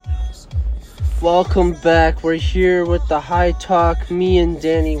Welcome back. We're here with the High Talk. Me and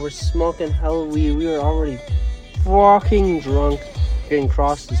Danny, we're smoking hella weed. We are already fucking drunk. Getting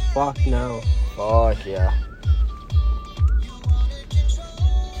crossed as fuck now. Fuck yeah.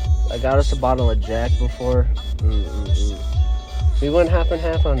 I got us a bottle of Jack before. We went half and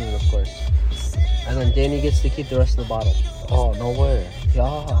half on it, of course. And then Danny gets to keep the rest of the bottle. Oh, no way.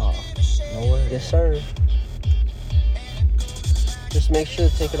 Yeah. No way. Yes, sir. Just make sure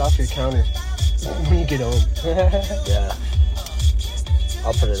to take it off your counter when you get home. Yeah.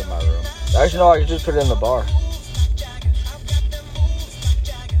 I'll put it in my room. Actually, no, I can just put it in the bar.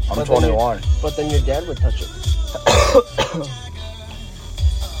 I'm 21. But then your dad would touch it.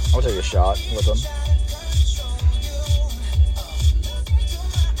 I'll take a shot with him.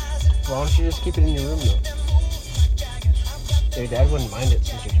 Why don't you just keep it in your room, though? Your dad wouldn't mind it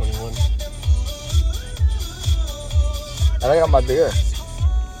since you're 21. And I got my beer.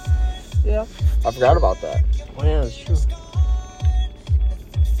 Yeah. I forgot about that. Oh, yeah, that's true.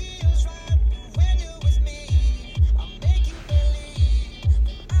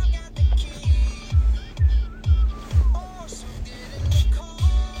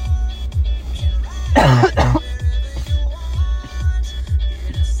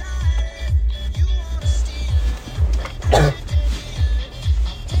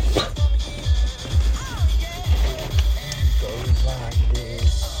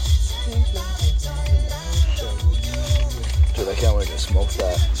 Dude, I can't wait to smoke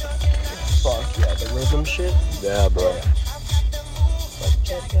that. Fuck yeah, the rhythm shit. Yeah, bro.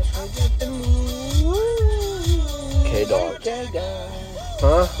 K-Dog.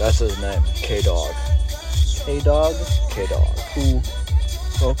 Huh? That's his name. K-Dog. K-Dog? K-Dog. Who?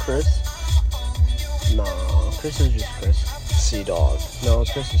 Oh, Chris? No, Chris is just Chris. C-Dog. No,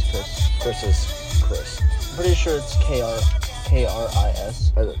 Chris is Chris. Chris is Chris. I'm pretty sure it's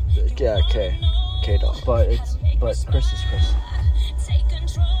K-R-I-S. Yeah, K-Dog. But Chris is Chris.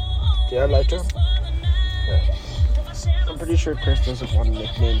 Yeah, I liked him. Yeah. I'm pretty sure Chris doesn't want a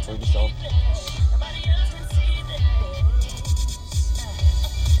nickname for himself.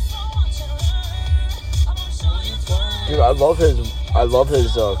 Dude, I love his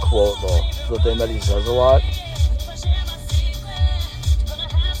quote though. The thing that he says a lot.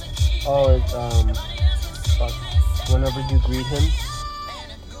 Oh, it's, fuck. Whenever you greet him.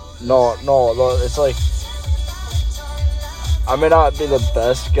 No, it's like, I may not be the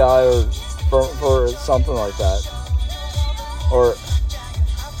best guy or for something like that. Or,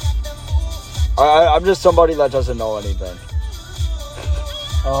 I'm just somebody that doesn't know anything.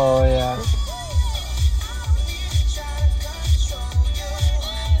 Oh, yeah.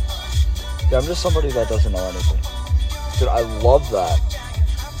 Yeah, I'm just somebody that doesn't know anything. Dude, I love that.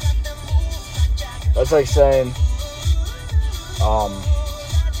 That's like saying,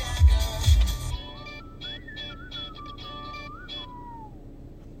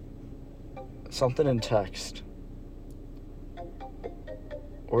 something in text.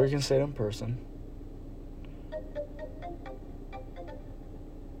 Or you can say it in person.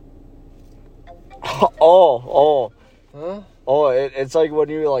 Oh. Huh? Oh, it's like when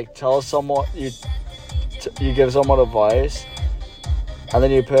you like tell someone, you give someone advice, and then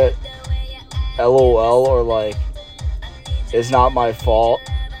you put LOL or like, it's not my fault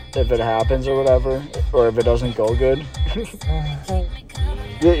if it happens or whatever, or if it doesn't go good.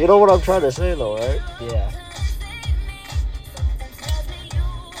 You know what I'm trying to say though, right? Yeah.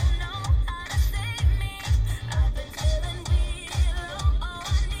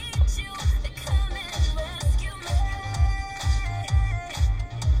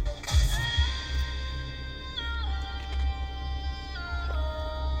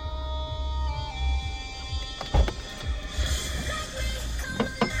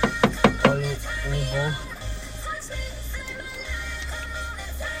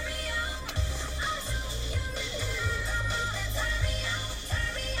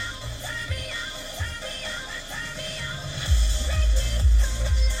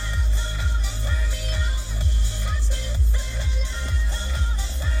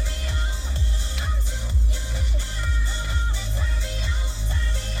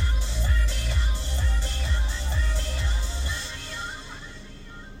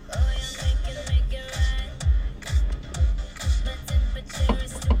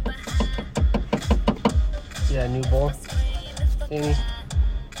 Yeah, new ball. Amy.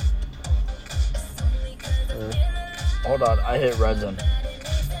 Hold on, I hit resin.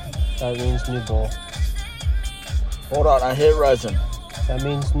 That means new ball. Hold on, I hit resin. That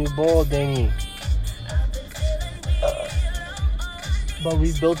means new ball, Danny. But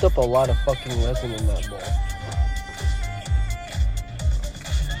we built up a lot of fucking resin in that bowl.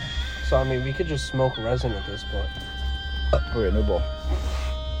 So, I mean, we could just smoke resin at this point. Okay, new bowl.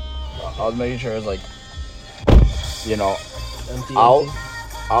 I was making sure it's like, you know, Empty.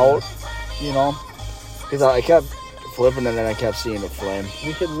 out, you know, because I kept flipping it and I kept seeing the flame.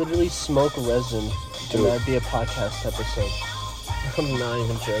 We could literally smoke resin, Dude. and that'd be a podcast episode. I'm not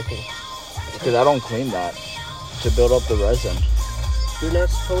even joking. Because I don't clean that to build up the resin. You're not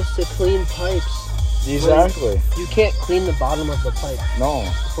supposed to clean pipes. Exactly. You can't clean the bottom of the pipe No.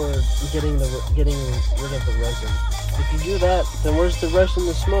 for getting rid of the resin. If you do that, then where's the rest in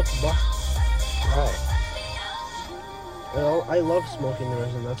the smoke, bro? Right. I love smoking the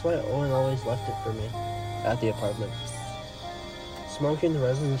resin. That's why Owen always left it for me at the apartment. Smoking the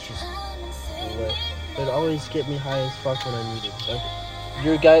resin is just lit. It'd always get me high as fuck when I need it. Like,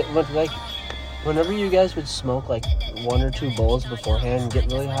 your guy, like, whenever you guys would smoke like 1 or 2 bowls beforehand and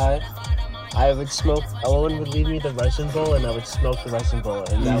get really high, I would smoke. Owen would leave me the resin bowl, and I would smoke the resin bowl,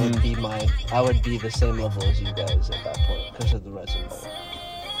 and that would be I would be the same level as you guys at that point because of the resin bowl.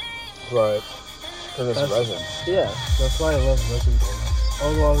 Right. Because it's resin. Yeah, that's why I love resin bowls.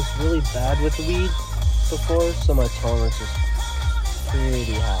 Although I was really bad with weed before, so my tolerance is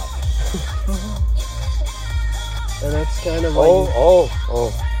pretty high. And that's kind of why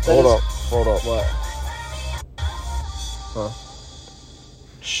Hold up. What? Huh?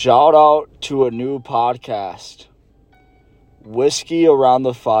 Shout out to a new podcast, Whiskey Around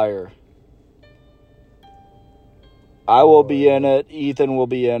the Fire. I will be in it. Ethan will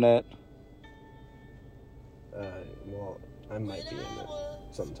be in it. Well, I might be in it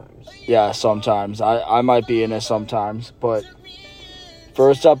sometimes. Yeah, sometimes. I might be in it sometimes. But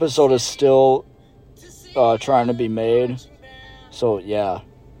first episode is still trying to be made. So, yeah.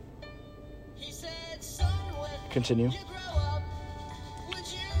 Continue.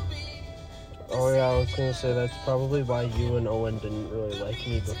 Oh yeah, I was gonna say that's probably why you and Owen didn't really like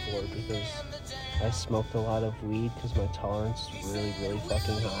me before, because I smoked a lot of weed because my tolerance is really, really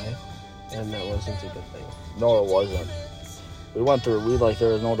fucking high, and that wasn't a good thing. No, it wasn't. We went through weed like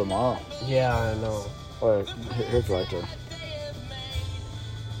there was no tomorrow. Yeah, I know. Alright, here's right there.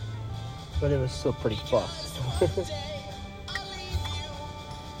 But it was still pretty fucked.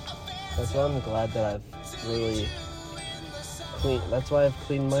 That's why I'm glad that I've really cleaned. That's why I've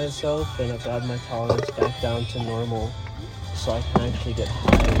cleaned myself and I've got my tolerance back down to normal, so I can actually get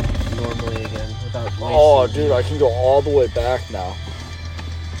high normally again without wasting. Oh, dude, I can go all the way back now.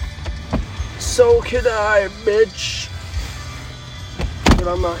 So can I, bitch. But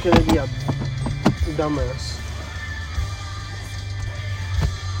I'm not gonna be a dumbass.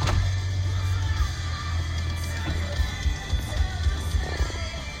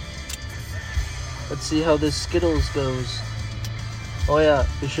 Let's see how this Skittles goes. Oh yeah,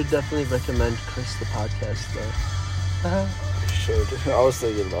 we should definitely recommend Chris the podcast though. Sure, dude. I was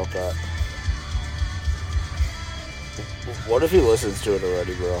thinking about that. What if he listens to it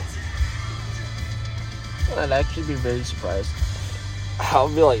already, bro? I'd actually be very surprised. I'll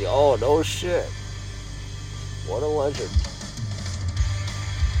be like, oh, no shit. What a legend.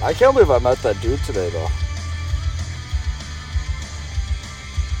 I can't believe I met that dude today, though.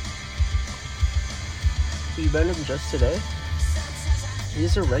 You met him just today?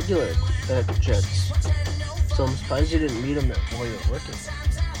 He's a regular at Jets. So I'm surprised you didn't meet him while you were working.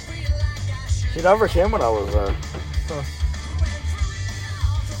 He never came when I was there. Huh.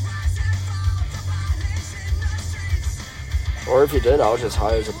 Or if he did, I was just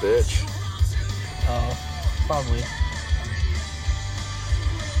high as a bitch. Probably.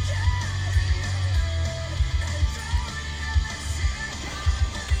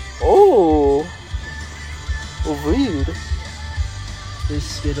 Oh, weird. This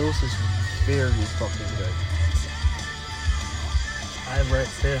Skittles is very fucking good. I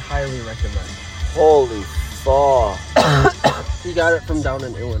highly recommend. Holy fuck. He got it from down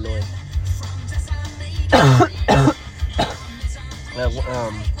in Illinois. At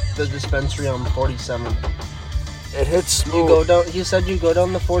the dispensary on 47th. It hits smooth. You go down. He said you go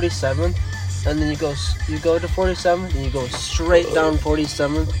down the 47th, and then you go to 47th, and you go straight down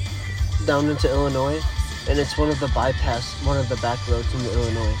 47th, down into Illinois, and it's one of the back roads into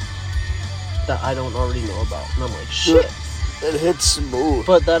Illinois that I don't already know about, and I'm like, shit. It hits smooth.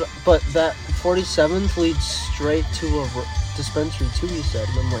 But that 47th leads straight to a dispensary too. He said,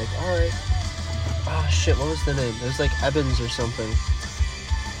 and I'm like, all right. Oh shit, what was the name? It was like Evans or something.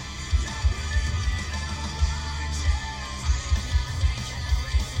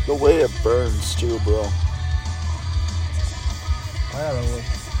 The way it burns too, bro. I don't know.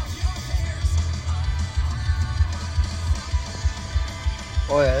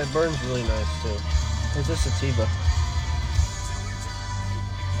 Oh yeah, it burns really nice too. It's a sativa.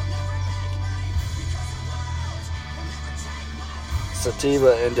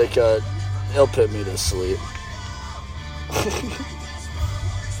 sativa indica, it'll put me to sleep.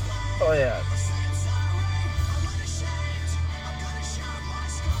 Oh yeah.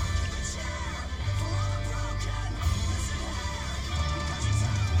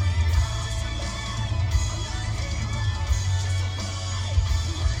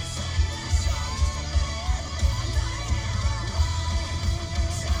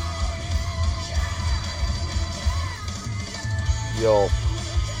 Yo.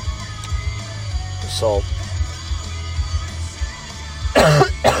 So.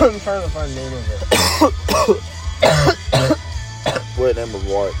 I'm trying to find the name of it. What name of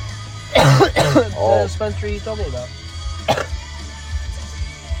what? The dispensary you told me about.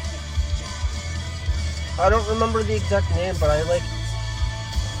 I don't remember the exact name, but I like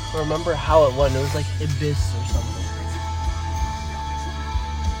remember how it went. It was like Ibis or something.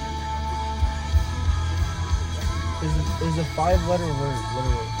 It was a 5-letter word,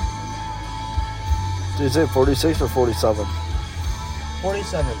 literally. Did you say 46 or 47?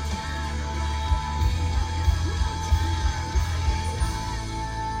 47.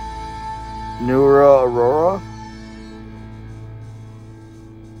 Neura Aurora?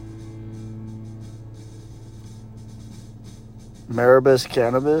 Maribis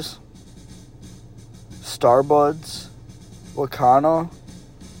Cannabis? Starbuds? Wakana?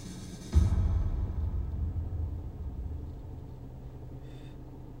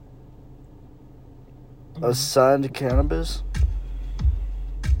 Ascend Cannabis?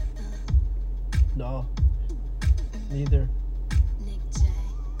 No. Neither.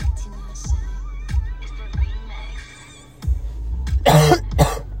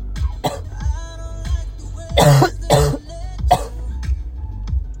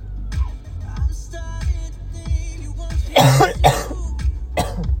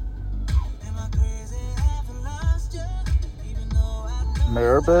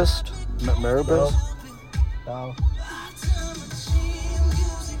 Maribist? Maribist? No.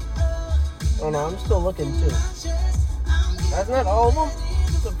 Oh no, I'm still looking too. That's not all of them?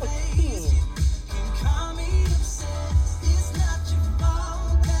 It's a 15.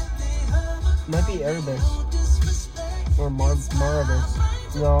 Might be Erebus. Or Maribus.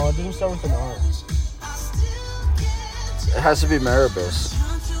 No, it didn't start with an R. It has to be Maribis.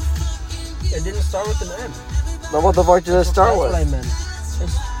 It didn't start with an M. Then what the fuck did it start That's with? what I meant.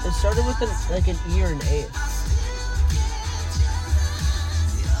 It started with like an E or an A.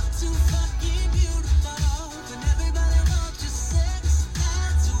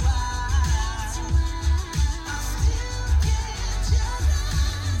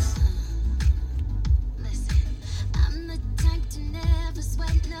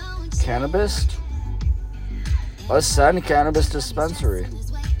 Cannabis? Ascend Cannabis Dispensary.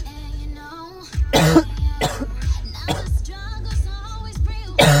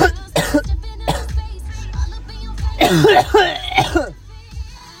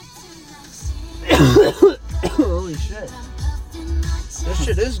 Holy shit. This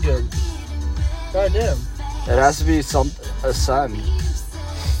shit is good. Goddamn. It has to be some Ascend.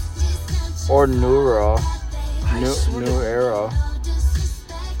 Or Neura. New Era.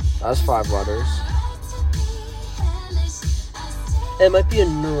 That's 5 letters. It might be a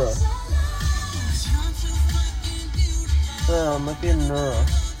Neura. Yeah, it might be a Neura.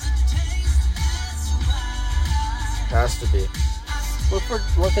 Has to be.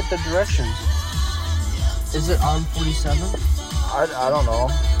 Look at the directions. Is it on 47? I don't know.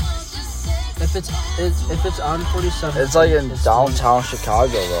 If it's on 47, It's like in downtown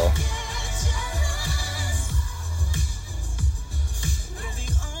Chicago though.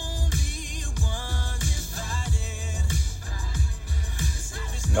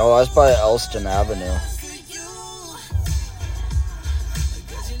 No, that's by Elston Avenue.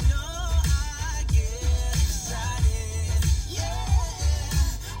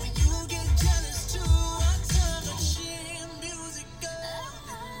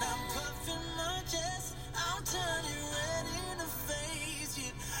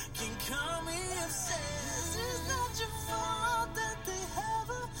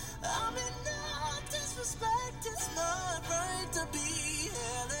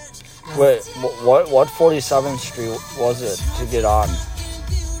 Wait, what 47th Street was it to get on?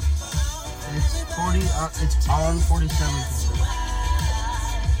 It's on 47th.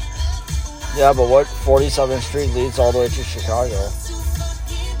 Yeah, but what 47th Street leads all the way to Chicago?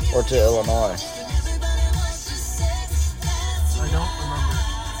 Or to Illinois? I don't remember.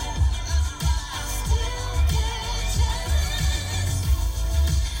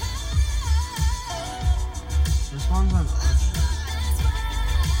 This one's on Arch.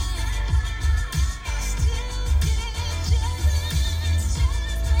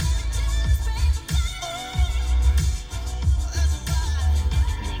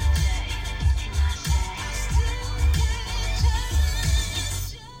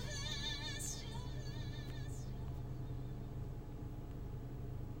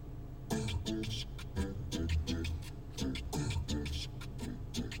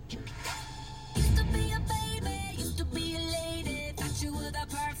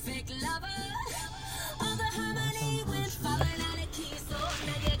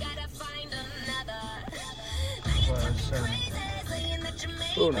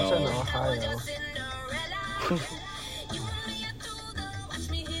 Who That's in knows? Ohio.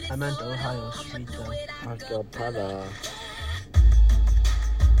 I meant Ohio Street though. Acapella.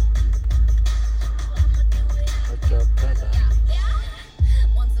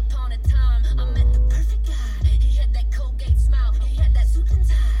 Once upon a time, I met the perfect guy. He had that Colgate smile. He had that suit and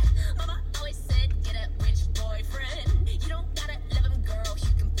tie. Mama always said, get a rich boyfriend. You don't gotta love him, girl. You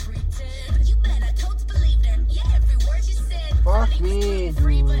can pretend. But you better totes believed her. Yeah, every word she said. Fuck me,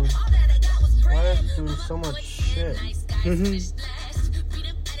 Free, but dude. all that I got was Why bread. are you doing so much shit? Nice guy, switch last. Beat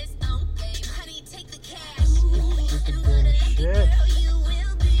him at his own game. Honey, take the cash. Stupid damn shit. Girl, you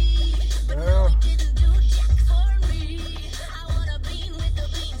will be. But no, Girl. it didn't do jack for me. I wanna be with the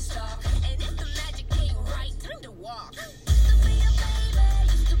beanstalk. And if the magic ain't right, time to walk. Used to be a baby,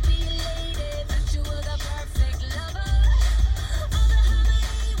 used to be a lady. Thought you were the perfect lover. All the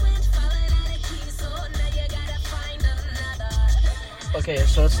harmony went falling out of key, so now you gotta find another. Okay,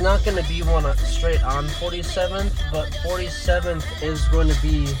 so it's not going to be one straight on 47th, but 47th is going to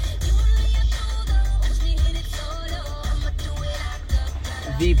be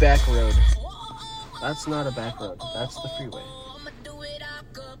the back road. That's not a back road. That's the freeway. I'ma do it a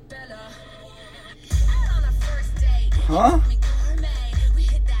cappella. On our first date, Huh? we gourmet. We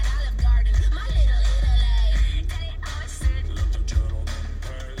hit that Olive Garden, my little Italy. Daddy always said,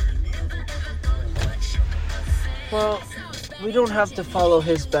 Well, we don't have to follow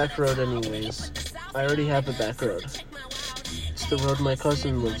his back road anyways. I already have a back road. It's the road my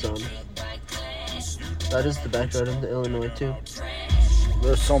cousin lives on. That is the back road into Illinois too.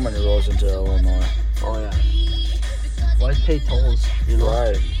 There's so many roads into Illinois. Oh yeah. Why pay tolls, you know?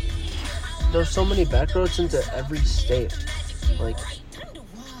 Right. There's so many back roads into every state. Like,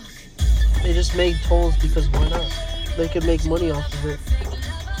 they just made tolls because why not? They could make money off of it.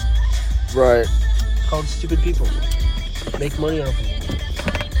 Right. Called stupid people. Make money off of it.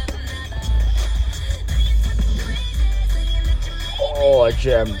 Oh, I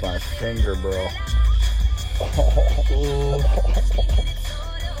jammed my finger, bro.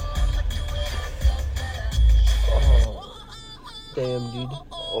 Oh, damn, dude.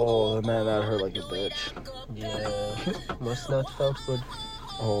 Oh, man, that hurt like a bitch. Yeah. Must not felt good.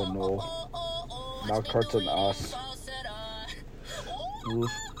 Oh, no. Now Kurt's on us. Oof.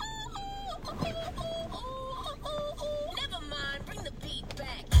 never mind, bring the beat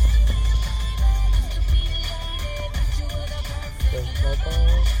back.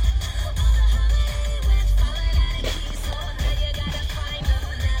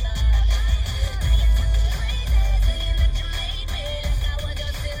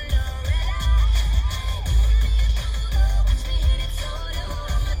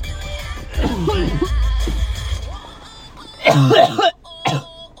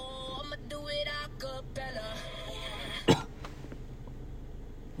 I'ma do it a cappella.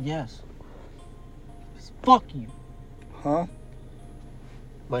 Yes. Fuck you. Huh?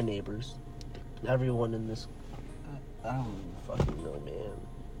 My neighbors. Everyone in this. I don't even fucking know, man.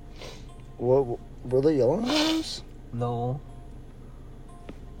 What? Were they yelling at us? No.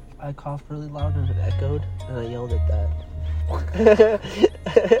 I coughed really loud and it echoed, and I yelled at that.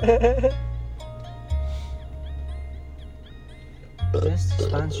 This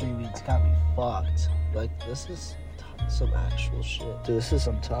dispensary weed's got me fucked. Like, this is some actual shit. Dude, this is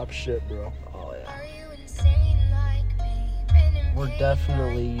some top shit, bro. Oh, yeah. Are you insane like me? Been in We're pain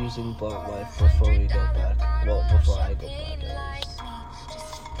definitely using Blunt Life before we go back. Well, before I go back, at least.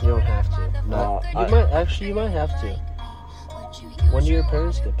 You don't have to. No, you might have to. When do your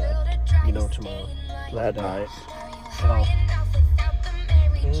parents get back? You know, tomorrow. That night. Oh.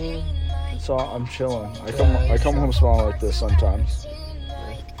 Mm, So I'm chilling. I Yeah, come home smelling like this sometimes.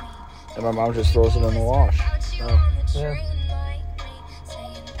 And my mom just throws it in the wash. oh. Yeah.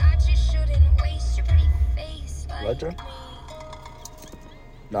 Lighter?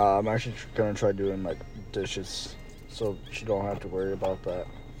 Nah, I'm actually gonna try doing my dishes so she don't have to worry about that.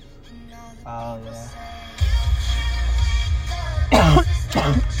 Oh, yeah.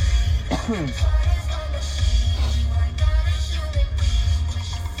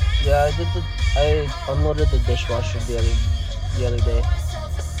 Yeah, I unloaded the dishwasher the other day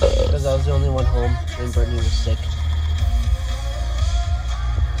because I was the only one home and Brittany was sick.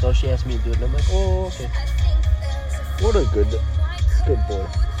 So she asked me to do it, and I'm like, oh, okay. What a good boy.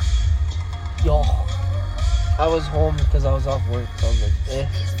 Yo, I was home because I was off work, so I was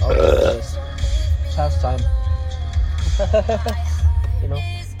like, I'll do this. Past time. You know?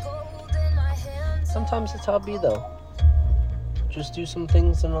 Sometimes it's how it be, though. Just do some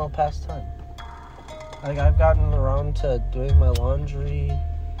things and I'll pass time. Like, I've gotten around to doing my laundry.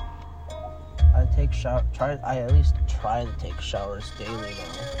 I at least try to take showers daily now.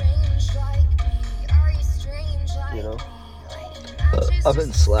 You know? I've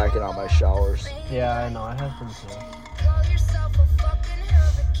been slacking on my showers. Yeah, I know. I have been too.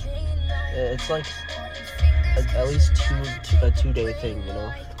 It's like at least a 2-day thing, you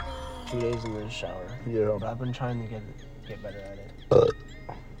know? 2 days in the shower. Yeah. But I've been trying to get better at it.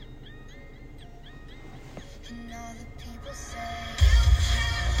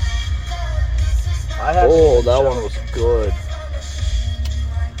 Oh, that one was good.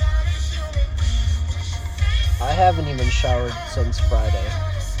 I haven't even showered since Friday.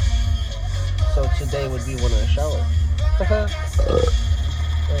 So today would be when I shower.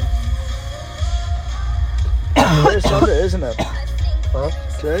 Today's Sunday, isn't it? Huh?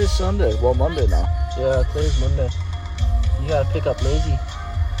 Today's Sunday. Well, Monday now. Yeah, today's Monday. You gotta pick up Maisie.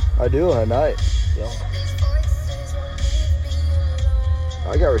 I do at night. Yo.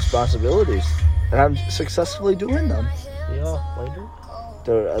 I got responsibilities, and I'm successfully doing them. Yeah, later.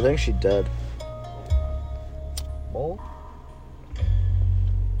 Dude, I think she's dead. Bowl?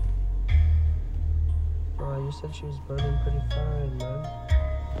 Oh, you said she was burning pretty fine, man.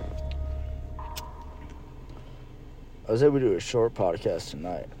 I was able to do a short podcast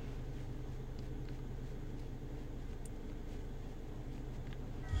tonight.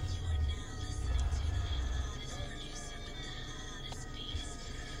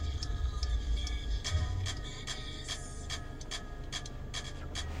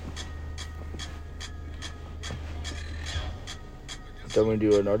 Then we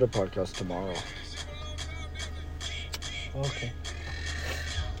do another podcast tomorrow. Okay.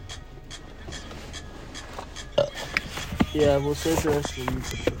 Yeah, we'll save the rest of them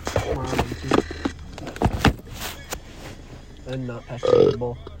tomorrow too. And not pack the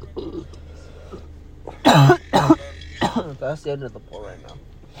bowl. That's the end of the bowl right now.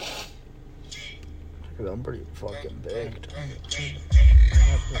 Dude, I'm pretty fucking baked.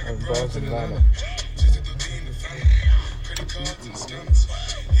 I'm buzzing on it.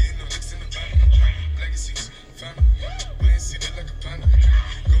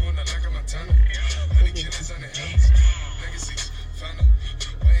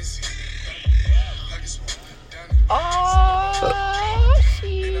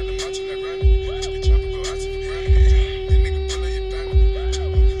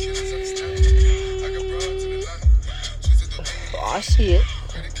 I see it.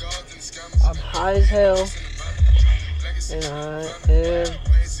 I'm high as hell. And I am.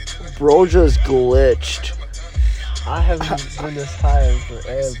 Bro just glitched. I haven't been this high in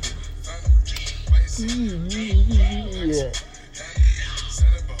forever. Yeah.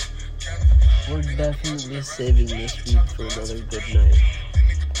 We're definitely saving this week for another good night.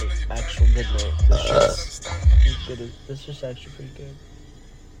 Like, actual good night. This is actually pretty good.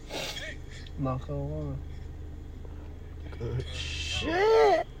 Not gonna lie. Good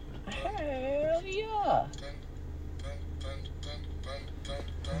shit. Hell yeah.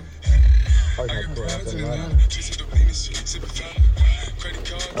 I got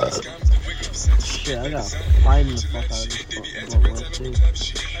Shit, I gotta find the fuck out of this blunt too.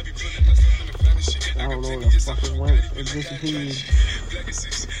 I don't know where the fuck it went. It disappeared.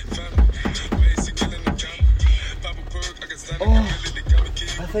 Oh,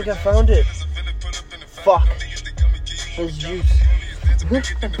 I think I found it. Fuck. There's juice.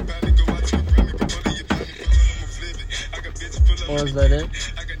 Oh, is that it?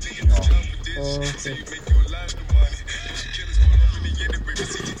 No. Oh, okay.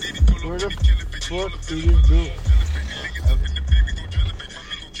 Where the fuck do you do?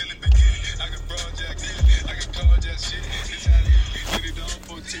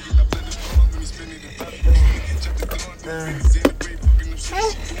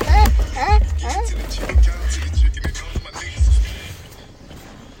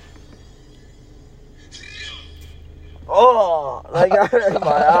 Oh, I got it in my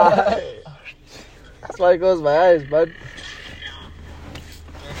eye. That's why it goes in my eyes, bud.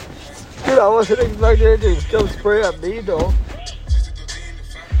 Dude, I wasn't expecting it to come spray at me, though.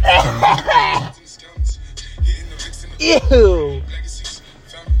 Ew!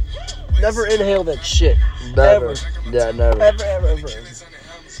 Never inhale that shit. Never. Ever. Yeah, never. Ever.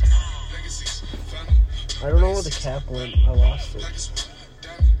 I don't know where the cap went. I lost it.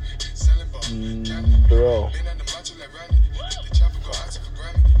 Bro.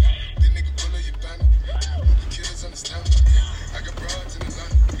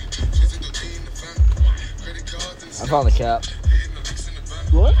 I found the cap.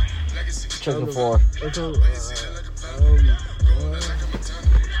 What? Check the floor. It's on. What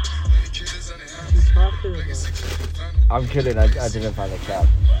you talking about? I'm kidding. I didn't find the cap.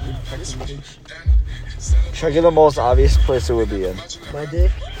 You fucking bitch. Check in the most obvious place it would be in. My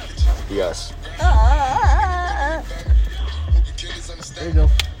dick. Yes. There you go.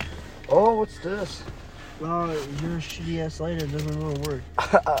 Oh, what's this? Oh, your shitty ass lighter doesn't want to work.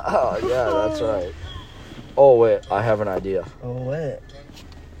 Yeah, that's right. Oh, wait. I have an idea. Oh, wait.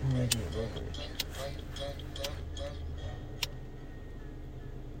 I'm gonna get it over.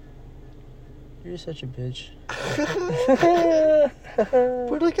 You're such a bitch.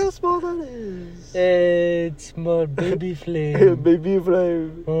 But look how small that is. It's my baby flame. Baby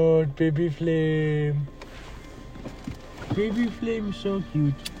flame. Oh, baby flame. Baby flame is so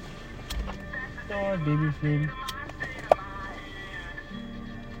cute. Oh, baby flame.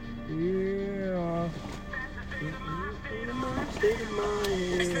 Yeah. State of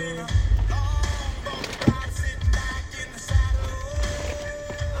mind.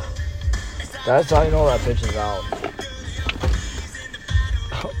 That's how you know that bitch is out.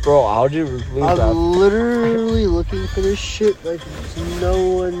 Bro, how'd you lose I'm that? literally looking for this shit like it's no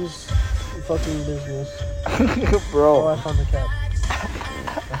one's fucking business. Oh, Bro. I found the cap.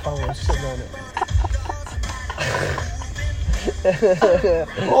 I found one sitting on it.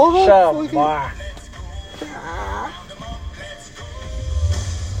 Oh, that Shut fucking- up.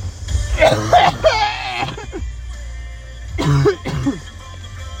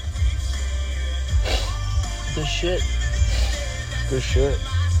 The shit. Good shit.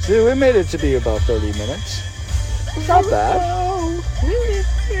 See, we made it to be about 30 minutes. It's not bad.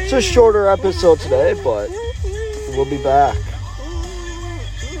 It's a shorter episode today, but we'll be back.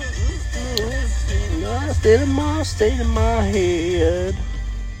 Stayed in my head.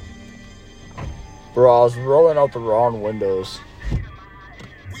 Bro, I was rolling out the wrong windows.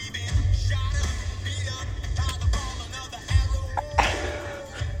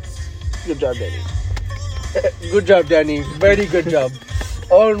 Good job, Danny. Good job, Danny. Very good job.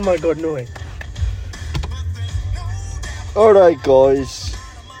 Oh my god, no way. Alright, guys.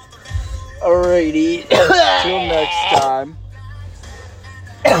 Alrighty. Till next time.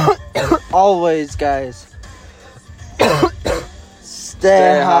 Always, guys.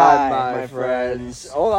 Stay high, my friends. Hold on.